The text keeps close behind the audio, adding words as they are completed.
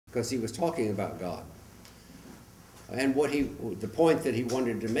because he was talking about God. And the point that he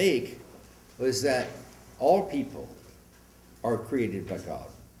wanted to make was that all people are created by God.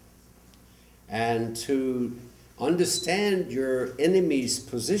 And to understand your enemy's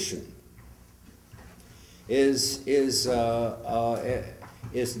position is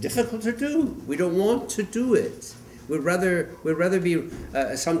difficult to do. We don't want to do it. We'd rather be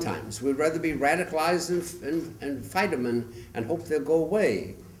sometimes we'd rather be radicalized and fight them and hope they'll go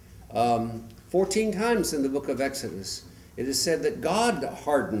away. 14 times in the book of Exodus, it is said that God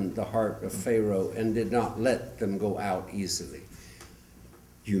hardened the heart of Pharaoh and did not let them go out easily.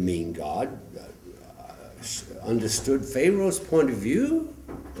 You mean God understood Pharaoh's point of view?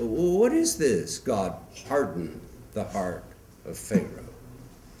 What is this? God hardened the heart of Pharaoh.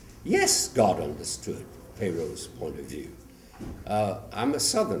 Yes, God understood Pharaoh's point of view. I'm a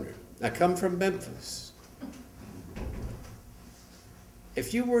Southerner. I come from Memphis.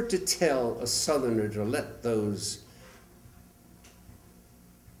 If you were to tell a Southerner to let those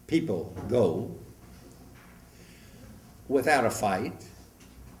people go without a fight,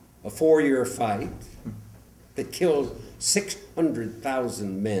 a 4-year fight that killed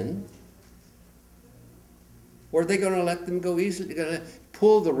 600,000 men, were they going to let them go easily? Going to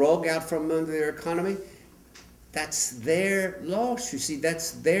pull the rug out from under their economy? That's their loss, you see.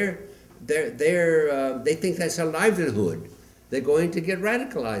 That's they think that's a livelihood. They're going to get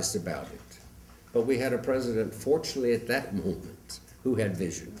radicalized about it. But we had a president, fortunately at that moment, who had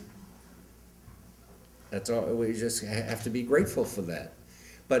vision. That's all. We just have to be grateful for that.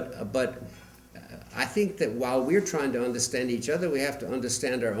 But I think that while we're trying to understand each other, we have to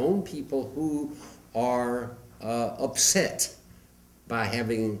understand our own people who are upset by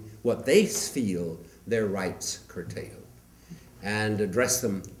having what they feel their rights curtailed, and address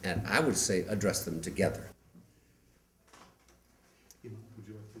them, and I would say address them together.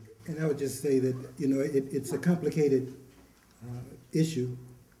 And I would just say that, you know, it's a complicated issue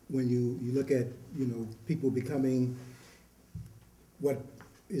when you look at, you know, people becoming what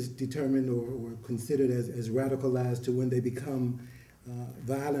is determined or considered as radicalized to when they become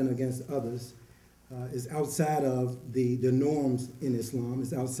violent against others is outside of the norms in Islam.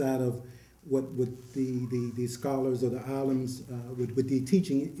 It's outside of what the scholars or the alims would be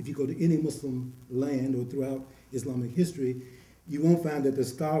teaching. If you go to any Muslim land or throughout Islamic history, you won't find that the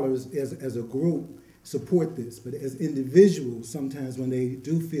scholars as a group support this. But as individuals, sometimes when they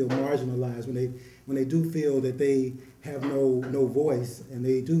do feel marginalized, when they do feel that they have no voice, and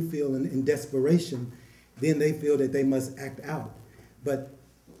they do feel in desperation, then they feel that they must act out. But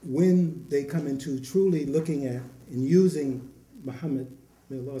when they come into truly looking at and using Muhammad,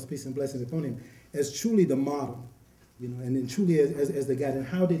 may Allah's peace and blessings upon him, as truly the model, you know, and then truly as the guide, and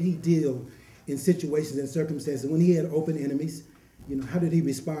how did he deal in situations and circumstances when he had open enemies, you know, how did he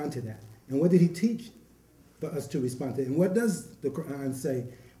respond to that? And what did he teach for us to respond to? And what does the Quran say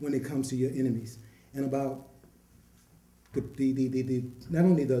when it comes to your enemies? And about the not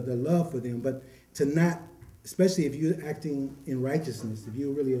only the love for them, but to not, especially if you're acting in righteousness, if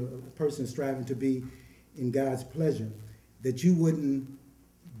you're really a person striving to be in God's pleasure, that you wouldn't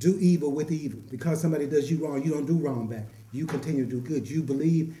do evil with evil. Because somebody does you wrong, you don't do wrong back. You continue to do good. You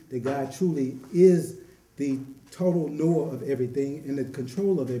believe that God truly is the total knower of everything and the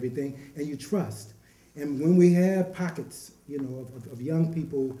control of everything, and you trust. And when we have pockets, you know, of young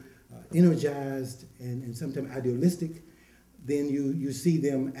people energized and sometimes idealistic, then you see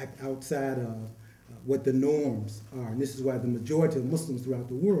them act outside of what the norms are. And this is why the majority of Muslims throughout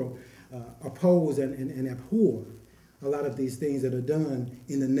the world oppose and abhor a lot of these things that are done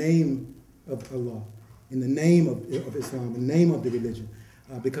in the name of Allah, in the name of Islam, in the name of the religion.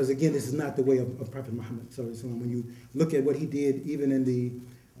 Because again, this is not the way of Prophet Muhammad sallallahu alaihi wasallam. When you look at what he did, even in the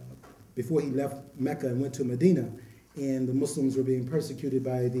before he left Mecca and went to Medina, and the Muslims were being persecuted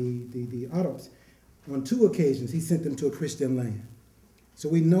by the Arabs, on 2 occasions he sent them to a Christian land. So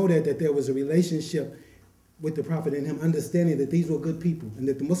we know that there was a relationship with the Prophet and him understanding that these were good people, and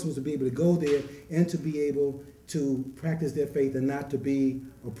that the Muslims would be able to go there and to be able to practice their faith and not to be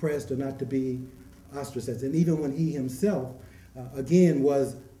oppressed or not to be ostracized. And even when he himself again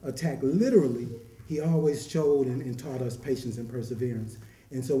was attacked literally, he always showed and taught us patience and perseverance.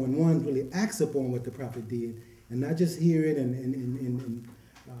 And so when one really acts upon what the Prophet did, and not just hear it and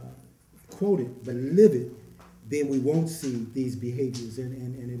quote it, but live it, then we won't see these behaviors.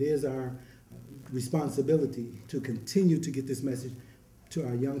 And it is our responsibility to continue to get this message to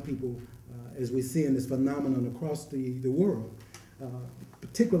our young people as we see in this phenomenon across the world,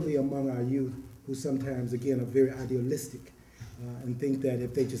 particularly among our youth who sometimes, again, are very idealistic. And think that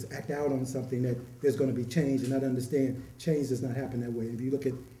if they just act out on something that there's going to be change, and not understand change does not happen that way. If you look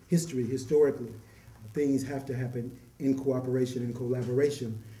at historically, things have to happen in cooperation and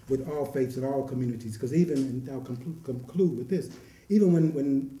collaboration with all faiths and all communities. Because even, and I'll conclude with this, even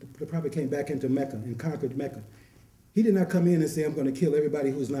when the Prophet came back into Mecca and conquered Mecca, he did not come in and say, I'm going to kill everybody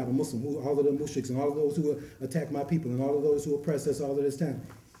who's not a Muslim, all of the mushriks and all of those who attack my people and all of those who oppress us all of this time.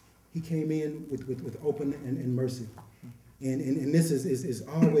 He came in with open and mercy. And this is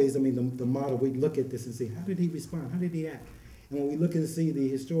always, I mean, the model. We look at this and say, how did he respond? How did he act? And when we look and see the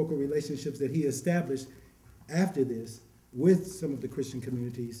historical relationships that he established after this with some of the Christian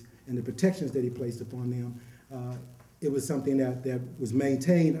communities and the protections that he placed upon them, it was something that was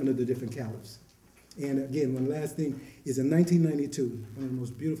maintained under the different caliphs. And again, one last thing is in 1992, one of the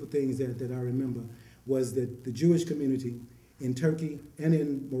most beautiful things that I remember was that the Jewish community in Turkey and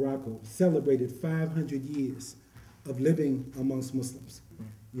in Morocco celebrated 500 years of living amongst Muslims.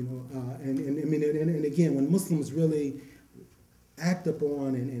 You know, and again, when Muslims really act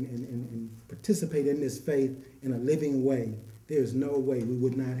upon and participate in this faith in a living way, there's no way we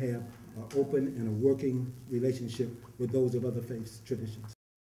would not have an open and a working relationship with those of other faiths, traditions.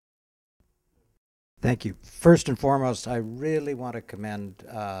 Thank you. First and foremost, I really want to commend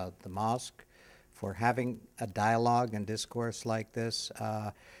the mosque for having a dialogue and discourse like this.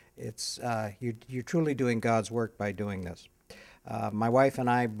 You're truly doing God's work by doing this. My wife and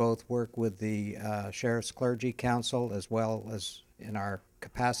I both work with the Sheriff's Clergy Council as well as in our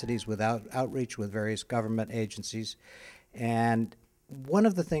capacities with outreach with various government agencies. And one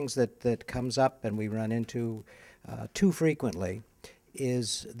of the things that comes up and we run into too frequently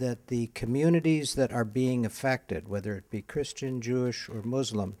is that the communities that are being affected, whether it be Christian, Jewish, or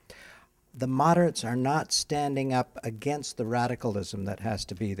Muslim, the moderates are not standing up against the radicalism that has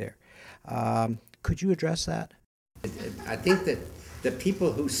to be there. Could you address that? I think that the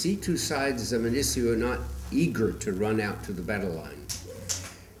people who see two sides of an issue are not eager to run out to the battle line.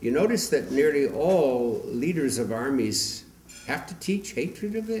 You notice that nearly all leaders of armies have to teach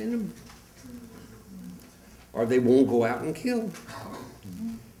hatred of the enemy, or they won't go out and kill.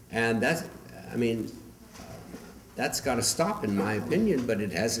 And that's, I mean, that's got to stop in my opinion, but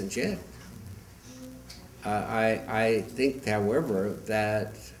it hasn't yet. I think, however,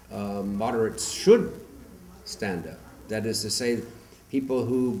 that moderates should stand up. That is to say, people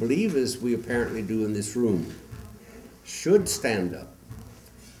who believe as we apparently do in this room should stand up.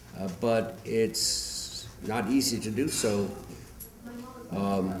 But it's not easy to do so,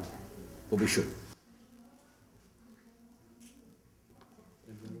 but we should.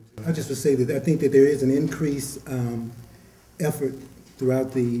 I just would say that I think that there is an increased effort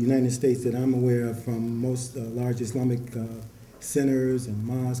throughout the United States that I'm aware of from most large Islamic centers and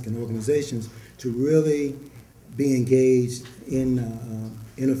mosques and organizations to really be engaged in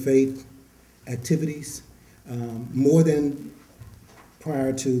interfaith activities more than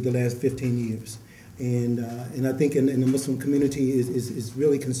prior to the last 15 years. And I think in the Muslim community is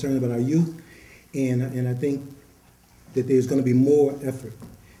really concerned about our youth, and I think that there's going to be more effort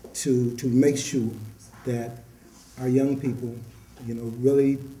to make sure that our young people, you know,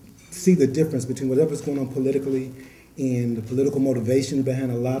 really see the difference between whatever's going on politically and the political motivation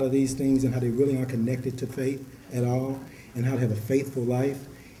behind a lot of these things and how they really aren't connected to faith at all and how to have a faithful life.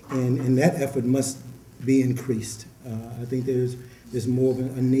 And that effort must be increased. I think there's more of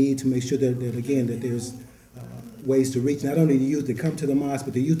a need to make sure that again, that there's ways to reach not only the youth that come to the mosque,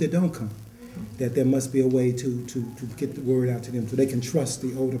 but the youth that don't come. That there must be a way to get the word out to them so they can trust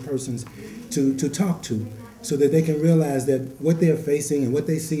the older persons to talk to, so that they can realize that what they're facing and what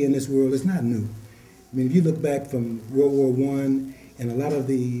they see in this world is not new. I mean, if you look back from World War I and a lot of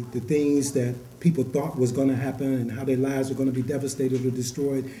the things that people thought was going to happen and how their lives were going to be devastated or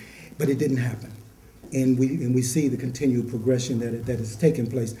destroyed, but it didn't happen. And we see the continued progression that has taken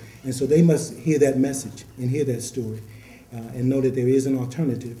place. And so they must hear that message and hear that story and know that there is an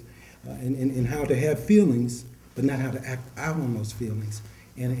alternative. And how to have feelings, but not how to act out on those feelings.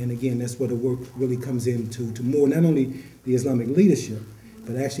 And again, that's where the work really comes into to more, not only the Islamic leadership,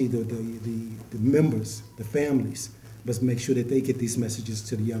 but actually the members, the families, must make sure that they get these messages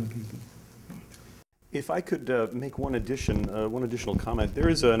to the young people. If I could make one additional comment. There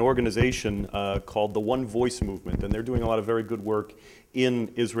is an organization called the One Voice Movement, and they're doing a lot of very good work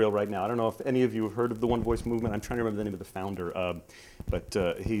in Israel right now. I don't know if any of you have heard of the One Voice Movement. I'm trying to remember the name of the founder, but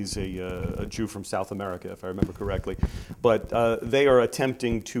he's a Jew from South America, if I remember correctly. But they are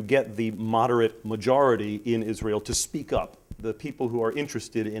attempting to get the moderate majority in Israel to speak up, the people who are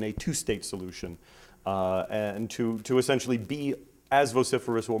interested in a two-state solution, and to essentially be as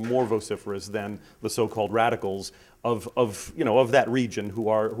vociferous or more vociferous than the so-called radicals of that region who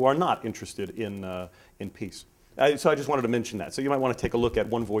are not interested in peace. So I just wanted to mention that. So you might want to take a look at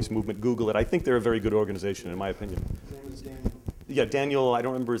One Voice Movement, Google it. I think they're a very good organization, in my opinion. His name is Daniel. Yeah, Daniel, I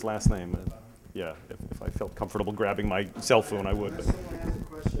don't remember his last name. Yeah, if I felt comfortable grabbing my cell phone, I would.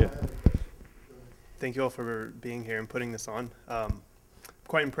 But, yeah. Thank you all for being here and putting this on.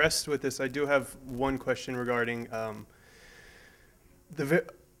 Quite impressed with this. I do have one question regarding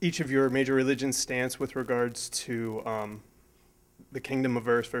each of your major religions' stance with regards to the kingdom of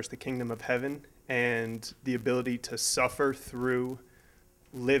earth versus the kingdom of heaven, and the ability to suffer through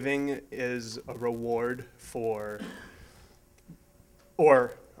living is a reward for a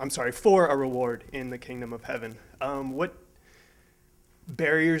reward in the kingdom of heaven. What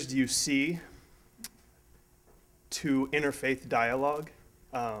barriers do you see to interfaith dialogue?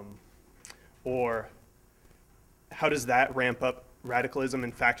 Or how does that ramp up radicalism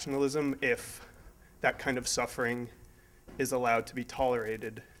and factionalism if that kind of suffering is allowed to be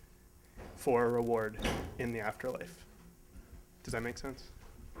tolerated for a reward in the afterlife? Does that make sense?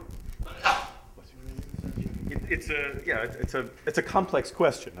 It's a complex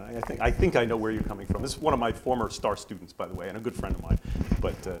question. I think I know where you're coming from. This is one of my former STAR students, by the way, and a good friend of mine.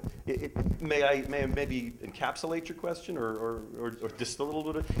 But may I maybe encapsulate your question or distill a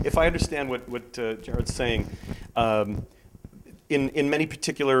little bit? If I understand what Jared's saying, in many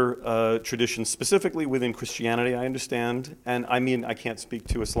particular traditions, specifically within Christianity, I understand, and I mean I can't speak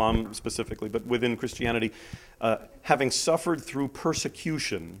to Islam specifically, but within Christianity, having suffered through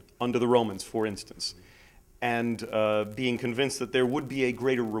persecution under the Romans, for instance, and being convinced that there would be a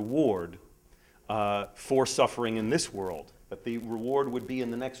greater reward for suffering in this world, that the reward would be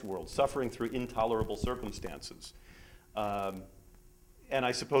in the next world, suffering through intolerable circumstances. And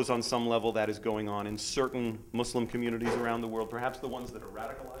I suppose on some level that is going on in certain Muslim communities around the world, perhaps the ones that are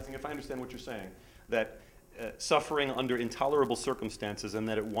radicalizing, if I understand what you're saying, that suffering under intolerable circumstances and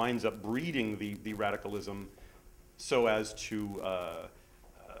that it winds up breeding the radicalism so as to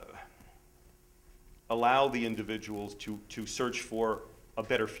allow the individuals to search for a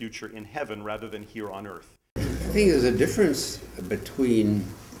better future in heaven rather than here on earth. I think there's a difference between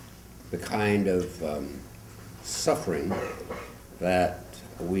the kind of suffering that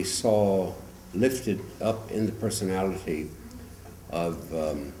we saw lifted up in the personality of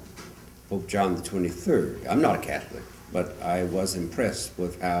Pope John the 23rd. I'm not a Catholic, but I was impressed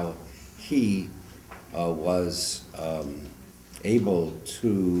with how he was able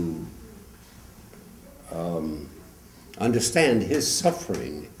to understand his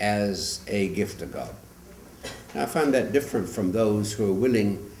suffering as a gift of God. And I find that different from those who are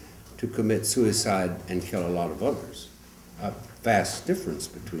willing to commit suicide and kill a lot of others. A vast difference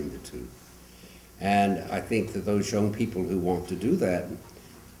between the two. And I think that those young people who want to do that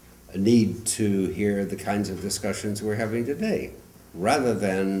need to hear the kinds of discussions we're having today, rather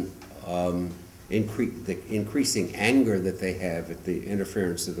than the increasing anger that they have at the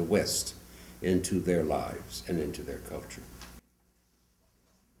interference of the West into their lives and into their culture.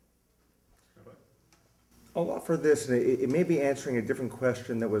 I'll offer this, and it may be answering a different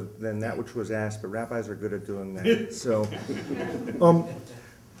question than that which was asked, but rabbis are good at doing that. So,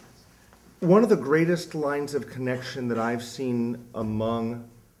 one of the greatest lines of connection that I've seen among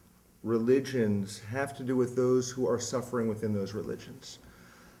religions have to do with those who are suffering within those religions.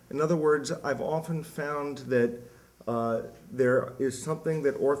 In other words, I've often found that there is something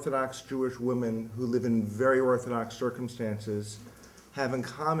that Orthodox Jewish women who live in very Orthodox circumstances have in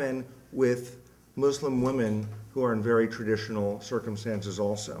common with Muslim women who are in very traditional circumstances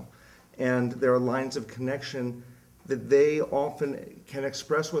also. And there are lines of connection that they often can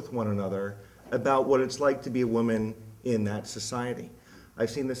express with one another about what it's like to be a woman in that society. I've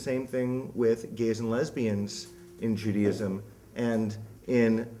seen the same thing with gays and lesbians in Judaism and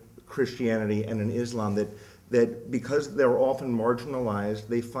in Christianity and in Islam, that because they're often marginalized,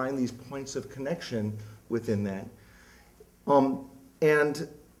 they find these points of connection within that. And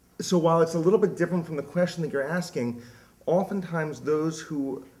so while it's a little bit different from the question that you're asking, oftentimes those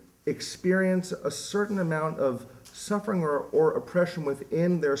who experience a certain amount of suffering or oppression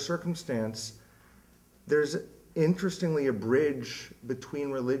within their circumstance, there's interestingly a bridge between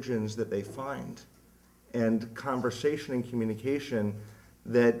religions that they find, and conversation and communication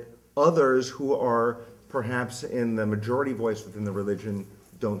that others who are perhaps in the majority voice within the religion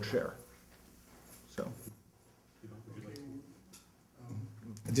don't share. So.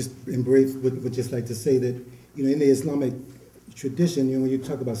 I just in brief would just like to say that, in the Islamic tradition, when you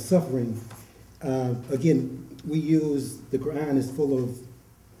talk about suffering, again, we use the Quran is full of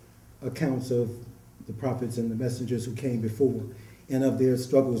accounts of the prophets and the messengers who came before, and of their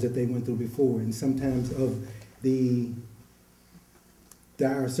struggles that they went through before, and sometimes of the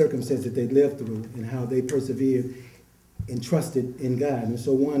dire circumstance that they lived through and how they persevered and trusted in God. And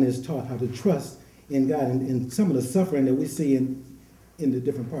so one is taught how to trust in God. And some of the suffering that we see in the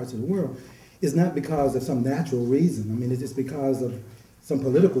different parts of the world is not because of some natural reason. I mean, it's just because of some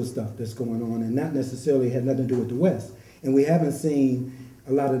political stuff that's going on and not necessarily had nothing to do with the West. And we haven't seen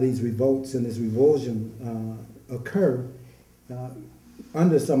a lot of these revolts and this revulsion occur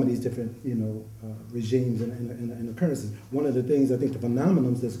under some of these different, regimes and occurrences. One of the things, I think, the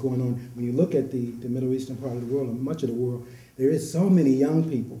phenomenons that's going on, when you look at the Middle Eastern part of the world, and much of the world, there is so many young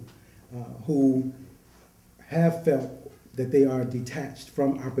people who have felt that they are detached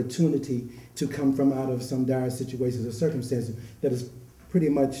from opportunity to come from out of some dire situations or circumstances that is pretty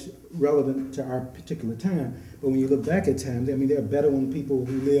much relevant to our particular time. But when you look back at times, I mean, there are Bedouin people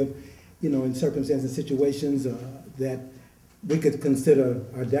who live, in circumstances and situations that we could consider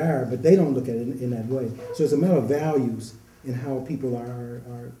are dire, but they don't look at it in that way. So it's a matter of values and how people are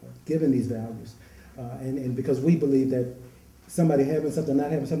given these values. And because we believe that somebody having something,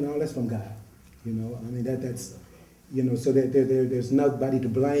 not having something, all that's from God. I mean, that's so that there's nobody to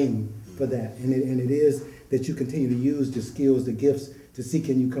blame for that. And it is that you continue to use the skills, the gifts, to see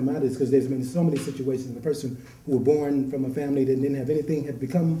can you come out of this, because there's been so many situations. The person who was born from a family that didn't have anything had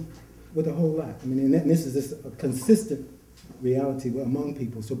become with a whole lot. I mean, and this is just a consistent reality among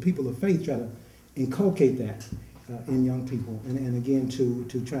people. So people of faith try to inculcate that in young people, and again to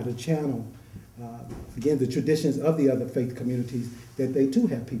try to channel again the traditions of the other faith communities, that they too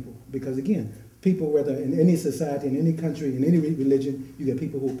have people. Because again, people, whether in any society, in any country, in any religion, you get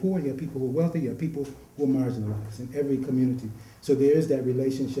people who are poor, you have people who are wealthy, you have people who are marginalized in every community. So there is that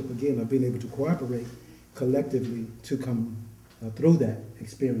relationship, again, of being able to cooperate collectively to come through that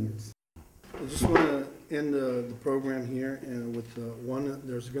experience. I just want to end the program here and with one,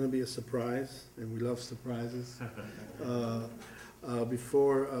 there's going to be a surprise, and we love surprises.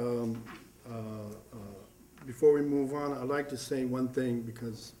 Before we move on, I'd like to say one thing,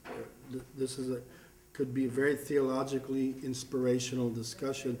 because this could be a very theologically inspirational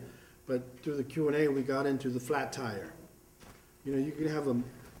discussion, but through the Q&A we got into the flat tire. You can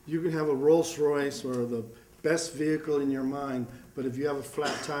have a Rolls Royce or the best vehicle in your mind, but if you have a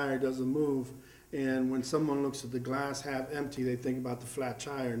flat tire, it doesn't move. And when someone looks at the glass half empty, they think about the flat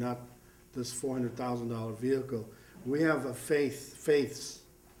tire, not this $400,000 vehicle. We have a faiths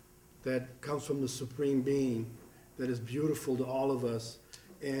that comes from the Supreme Being that is beautiful to all of us,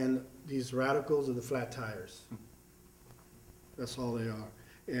 and these radicals are the flat tires. That's all they are.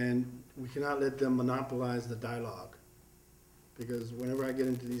 And we cannot let them monopolize the dialogue, because whenever I get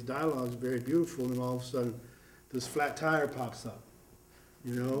into these dialogues, very beautiful, and all of a sudden this flat tire pops up,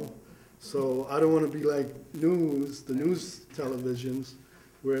 So I don't want to be like the news televisions,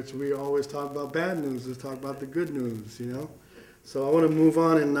 where we always talk about bad news, let's talk about the good news, So I want to move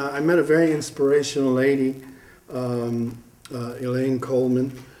on, and I met a very inspirational lady, Elaine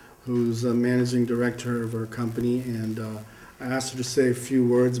Coleman, who's a managing director of her company, and I asked her to say a few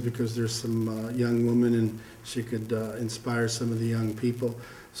words because there's some young woman and she could inspire some of the young people.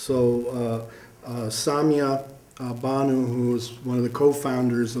 So Samia Banu, who is one of the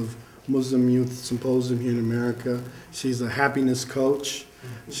co-founders of Muslim Youth Symposium here in America, she's a happiness coach.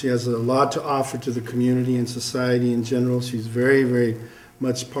 She has a lot to offer to the community and society in general. She's very, very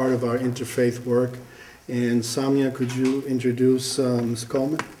much part of our interfaith work. And Samia, could you introduce Ms.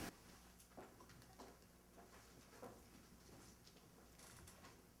 Coleman?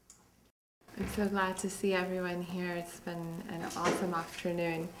 I'm so glad to see everyone here. It's been an awesome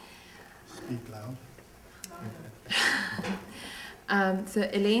afternoon. Speak loud. So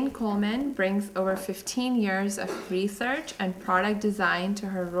Elaine Coleman brings over 15 years of research and product design to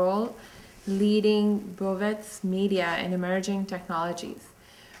her role leading Bovitz Media in emerging technologies.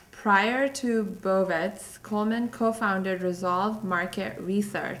 Prior to Bovitz, Coleman co-founded Resolve Market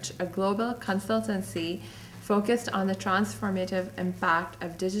Research, a global consultancy focused on the transformative impact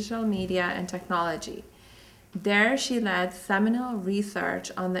of digital media and technology. There, she led seminal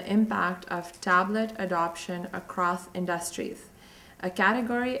research on the impact of tablet adoption across industries. A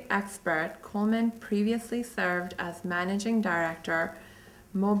category expert, Coleman previously served as managing director,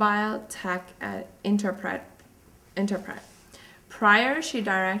 mobile tech at Interpret. Prior, she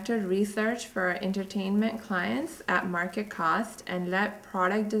directed research for entertainment clients at Market Cost and led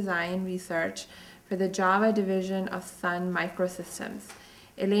product design research for the Java division of Sun Microsystems.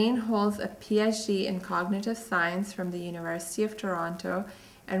 Elaine holds a PhD in cognitive science from the University of Toronto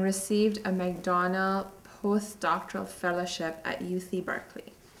and received a McDonald postdoctoral fellowship at UC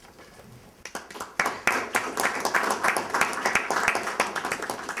Berkeley.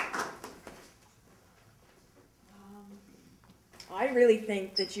 I really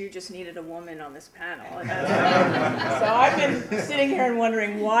think that you just needed a woman on this panel. So I've been sitting here and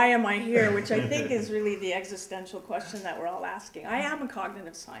wondering, why am I here? Which I think is really the existential question that we're all asking. I am a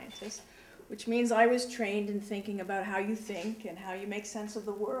cognitive scientist, which means I was trained in thinking about how you think and how you make sense of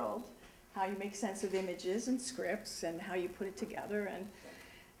the world, how you make sense of images and scripts, and how you put it together.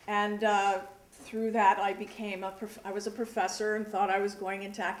 And through that, I was a professor and thought I was going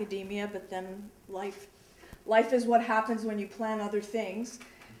into academia, but then life is what happens when you plan other things.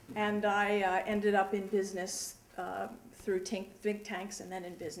 And I ended up in business through think tanks and then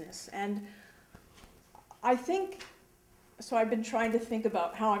in business. And I think, so I've been trying to think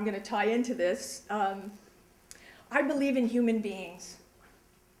about how I'm going to tie into this. I believe in human beings.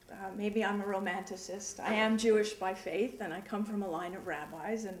 Maybe I'm a romanticist. I am Jewish by faith, and I come from a line of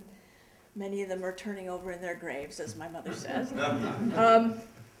rabbis, and many of them are turning over in their graves, as my mother says.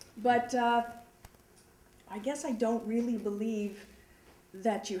 But I guess I don't really believe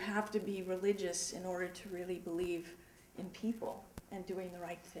that you have to be religious in order to really believe in people and doing the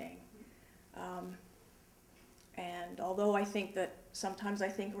right thing. And although I think that sometimes I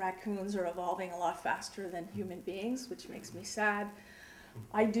think raccoons are evolving a lot faster than human beings, which makes me sad,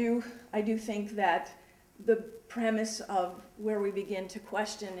 I do think that the premise of where we begin to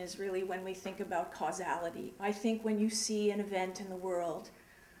question is really when we think about causality. I think when you see an event in the world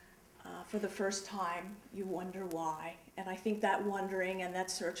for the first time, you wonder why. And I think that wondering and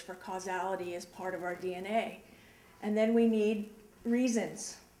that search for causality is part of our DNA. And then we need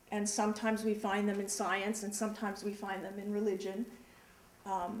reasons. And sometimes we find them in science, and sometimes we find them in religion.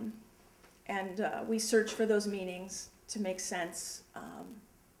 We search for those meanings to make sense.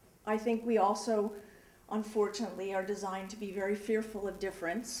 I think we also, unfortunately, are designed to be very fearful of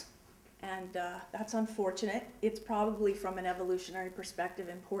difference, and that's unfortunate. It's probably, from an evolutionary perspective,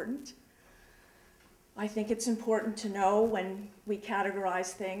 important. I think it's important to know when we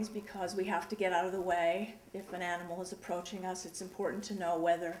categorize things because we have to get out of the way. If an animal is approaching us, it's important to know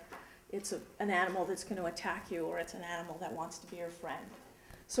whether it's an animal that's going to attack you or it's an animal that wants to be your friend.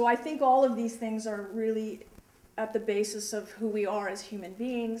 So I think all of these things are really at the basis of who we are as human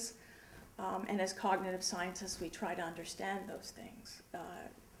beings, and as cognitive scientists, we try to understand those things.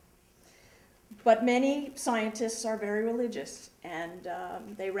 But many scientists are very religious, and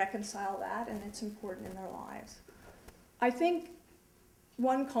they reconcile that, and it's important in their lives. I think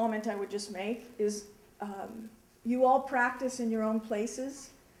one comment I would just make is you all practice in your own places.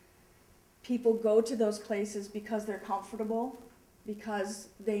 People go to those places because they're comfortable, because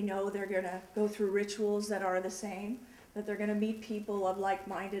they know they're going to go through rituals that are the same, that they're going to meet people of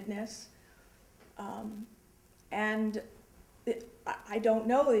like-mindedness. I don't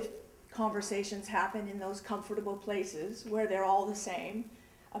know if conversations happen in those comfortable places where they're all the same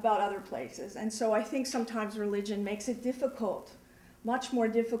about other places. And so I think sometimes religion makes it difficult, much more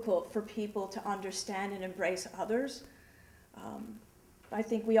difficult for people to understand and embrace others. I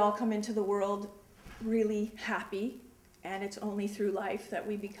think we all come into the world really happy, and it's only through life that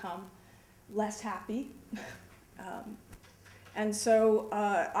we become less happy. And so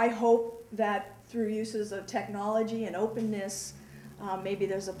I hope that through uses of technology and openness, maybe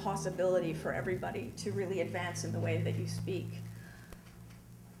there's a possibility for everybody to really advance in the way that you speak.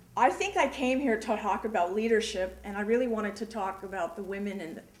 I think I came here to talk about leadership, and I really wanted to talk about the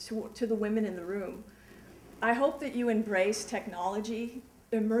women to the women in the room. I hope that you embrace technology.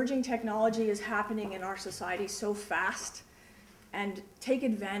 Emerging technology is happening in our society so fast, and take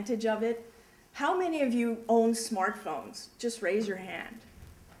advantage of it. How many of you own smartphones? Just raise your hand.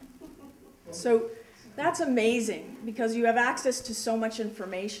 So that's amazing, because you have access to so much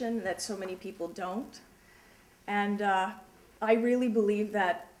information that so many people don't. And I really believe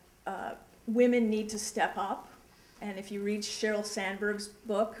that women need to step up. And if you read Sheryl Sandberg's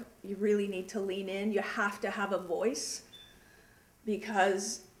book, you really need to lean in. You have to have a voice,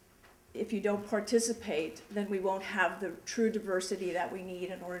 because if you don't participate, then we won't have the true diversity that we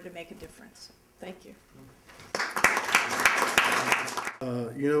need in order to make a difference. Thank you.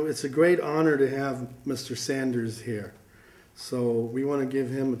 You know, it's a great honor to have Mr. Sanders here. So we want to give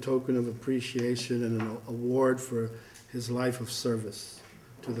him a token of appreciation and an award for his life of service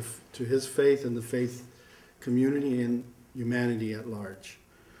to his faith and the faith community and humanity at large.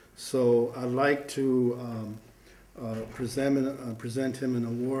 So I'd like to present him an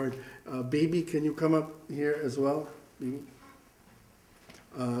award. Bibi, can you come up here as well? Bibi?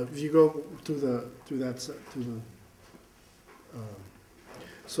 If you go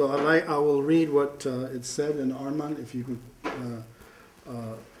so I will read what it said in Arman, if you can.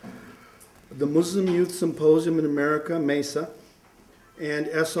 The Muslim Youth Symposium in America, MESA, and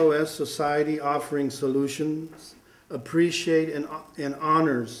SOS Society offering solutions appreciate and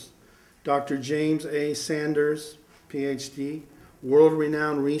honors Dr. James A. Sanders, PhD,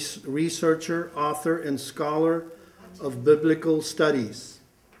 world-renowned researcher, author, and scholar of biblical studies,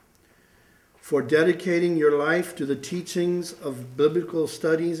 for dedicating your life to the teachings of biblical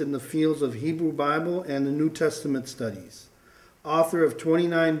studies in the fields of Hebrew Bible and the New Testament studies. Author of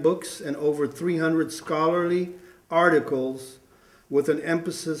 29 books and over 300 scholarly articles with an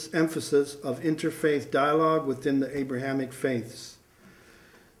emphasis of interfaith dialogue within the Abrahamic faiths.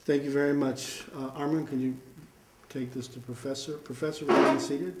 Thank you very much. Armin, can you take this to Professor? Professor, remain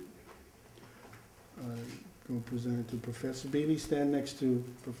seated. Go present it to Professor. Bibi, stand next to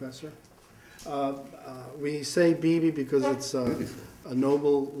Professor. We say Bibi because it's a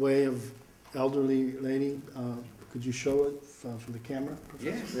noble way of elderly lady. Could you show it for the camera,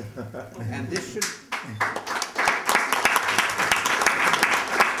 Professor? Yes. And this should...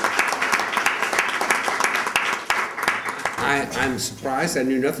 I'm surprised. I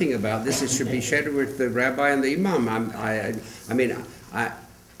knew nothing about this. It should be shared with the Rabbi and the Imam.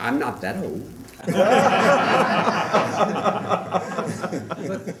 I'm not that old.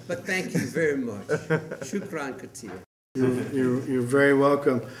 but thank you very much. Shukran katir. You're very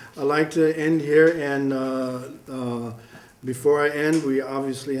welcome. I'd like to end here, and before I end, we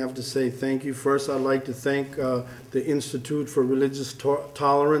obviously have to say thank you. First, I'd like to thank the Institute for Religious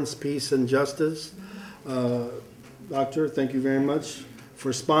Tolerance, Peace, and Justice. Doctor, thank you very much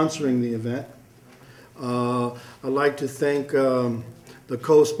for sponsoring the event. I'd like to thank the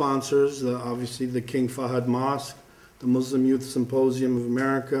co-sponsors, obviously the King Fahd Mosque, the Muslim Youth Symposium of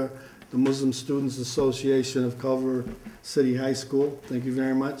America, the Muslim Students Association of Culver City High School. Thank you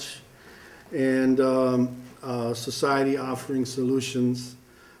very much. And Society Offering Solutions.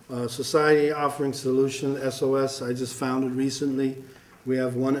 Society Offering Solutions, SOS, I just founded recently. We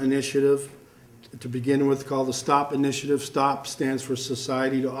have one initiative to begin with called the STOP Initiative. STOP stands for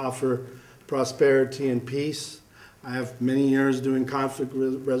Society to Offer Prosperity and Peace. I have many years doing conflict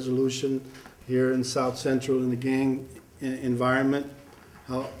resolution here in South Central in the gang environment,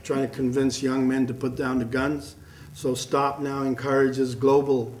 trying to convince young men to put down the guns. So STOP now encourages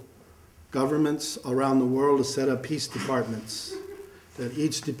global governments around the world to set up peace departments. That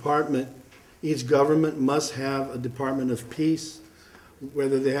each government must have a department of peace.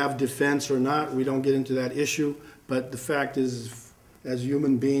 Whether they have defense or not, we don't get into that issue. But the fact is, as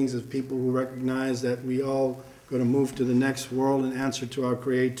human beings, as people who recognize that we all going to move to the next world and answer to our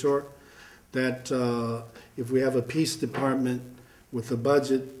Creator, that if we have a peace department with a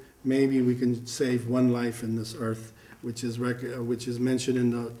budget, maybe we can save one life in this earth, which is mentioned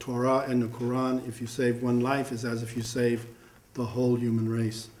in the Torah and the Quran. If you save one life, it's as if you save the whole human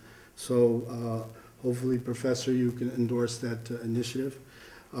race. So hopefully, Professor, you can endorse that initiative.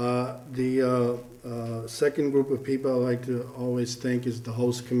 The second group of people I'd like to always thank is the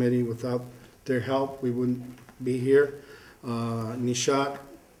host committee. Without their help, we wouldn't be here. Ishaq,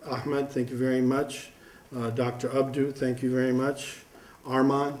 Ahmed, thank you very much. Dr. Abdul, thank you very much.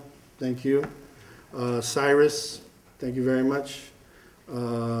 Arman, thank you. Cyrus, thank you very much.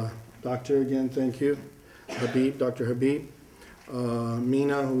 Doctor, again, thank you. Habib, Dr. Habib.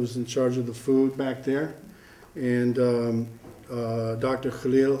 Mina, who's in charge of the food back there, and Dr.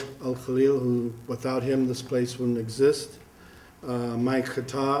 Khalil Al-Khalil, who without him this place wouldn't exist. Mike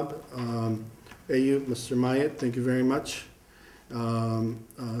Khattab, Ayub, Mr. Mayat, thank you very much.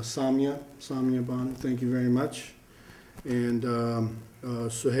 Samia Banu, thank you very much. And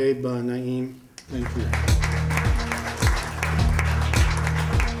Suhaib Naeem, thank you.